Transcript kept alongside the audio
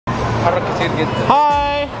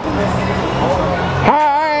Hi.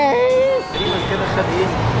 Hi.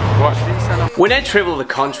 When I travel the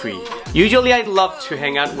country, usually I love to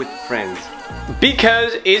hang out with friends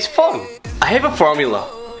because it's fun. I have a formula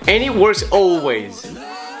and it works always.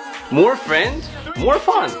 More friends, more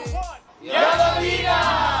fun. Yeah!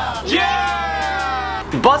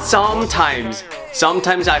 But sometimes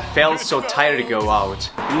I felt so tired to go out.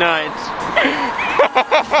 Night.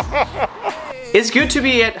 It's good to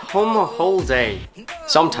be at home a whole day.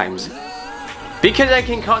 Sometimes. Because I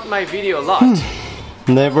can cut my video a lot.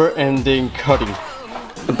 Never ending cutting.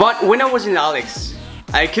 But when I was in Alex,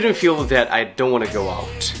 I couldn't feel that I don't want to go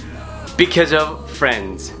out. Because of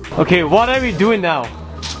friends. Okay, what are we doing now?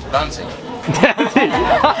 Dancing.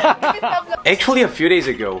 Actually, a few days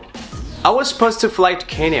ago, I was supposed to fly to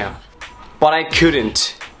Kenya, but I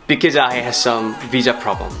couldn't because I had some visa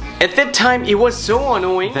problem. At that time, it was so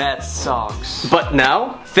annoying. That sucks. But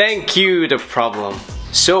now, thank you the problem.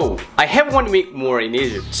 So, I have 1 week more in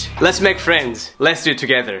Egypt. Let's make friends. Let's do it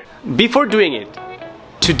together. Before doing it,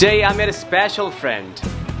 today I met a special friend.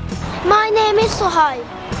 My name is Sohaib.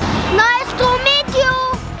 Nice to meet you.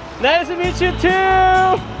 Nice to meet you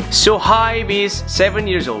too! Sohaib is 7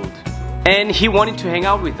 years old and he wanted to hang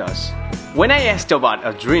out with us. When I asked about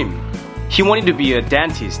a dream, he wanted to be a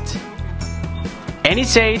dentist. And he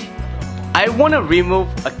said, I want to remove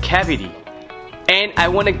a cavity and I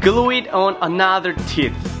want to glue it on another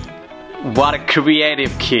teeth. What a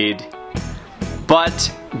creative kid.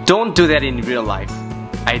 But don't do that in real life.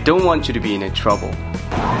 I don't want you to be in trouble.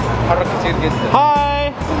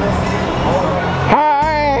 Hi!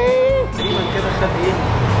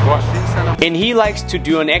 And he likes to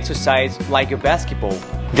do an exercise like a basketball.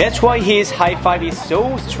 That's why his high five is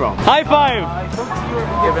so strong. High five!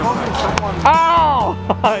 Ow!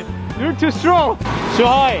 You're too strong. So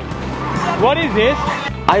hi, what is this?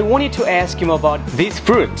 I wanted to ask him about this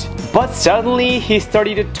fruit, but suddenly he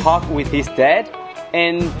started to talk with his dad,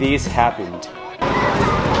 and this happened.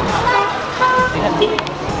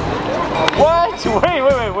 What?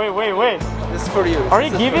 Wait. This is for you. Are you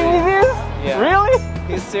giving me this? Yeah. Really?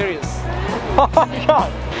 He's serious. Oh my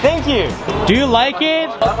god. Thank you. Do you like it?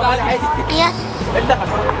 Yes.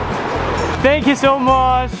 Thank you so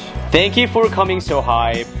much. Thank you for coming so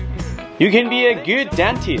high. You can be a good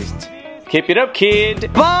dentist. Keep it up,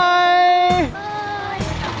 kid. Bye.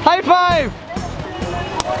 High five.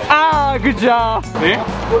 Ah, good job.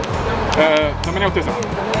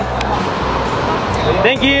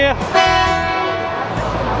 Thank you.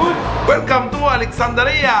 Welcome to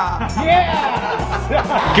Alexandria.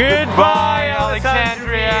 Goodbye,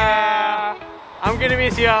 Alexandria. I'm gonna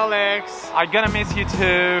miss you, Alex. I'm gonna miss you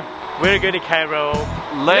too. We're going to Cairo.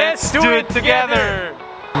 Let's do it together.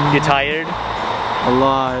 You tired? A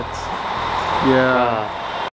lot. Yeah.